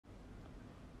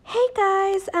Hey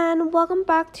guys, and welcome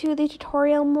back to the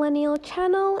Tutorial Millennial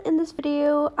channel. In this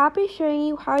video, I'll be showing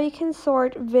you how you can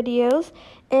sort videos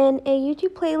in a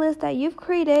YouTube playlist that you've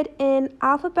created in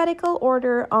alphabetical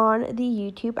order on the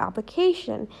YouTube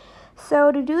application. So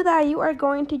to do that, you are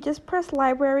going to just press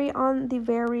library on the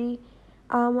very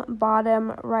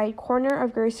bottom right corner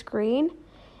of your screen.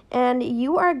 And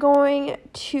you are going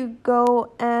to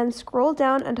go and scroll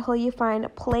down until you find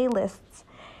playlists.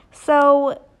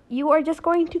 So you are just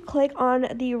going to click on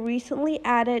the recently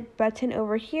added button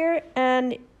over here,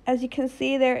 and as you can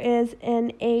see, there is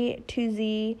an A to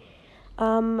Z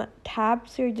tab.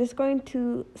 So you're just going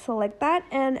to select that,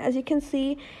 and as you can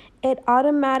see, it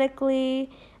automatically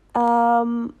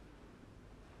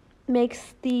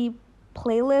makes the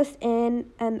playlist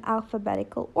in an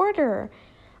alphabetical order.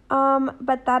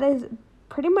 But that is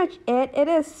pretty much it. It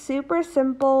is super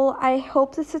simple. I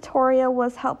hope this tutorial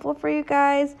was helpful for you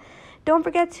guys. Don't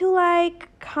forget to like,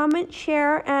 comment,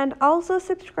 share, and also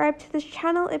subscribe to this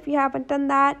channel if you haven't done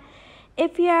that.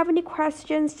 If you have any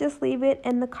questions, just leave it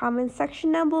in the comment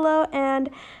section down below,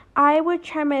 and I would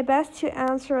try my best to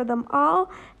answer them all.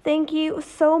 Thank you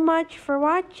so much for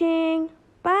watching.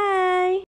 Bye!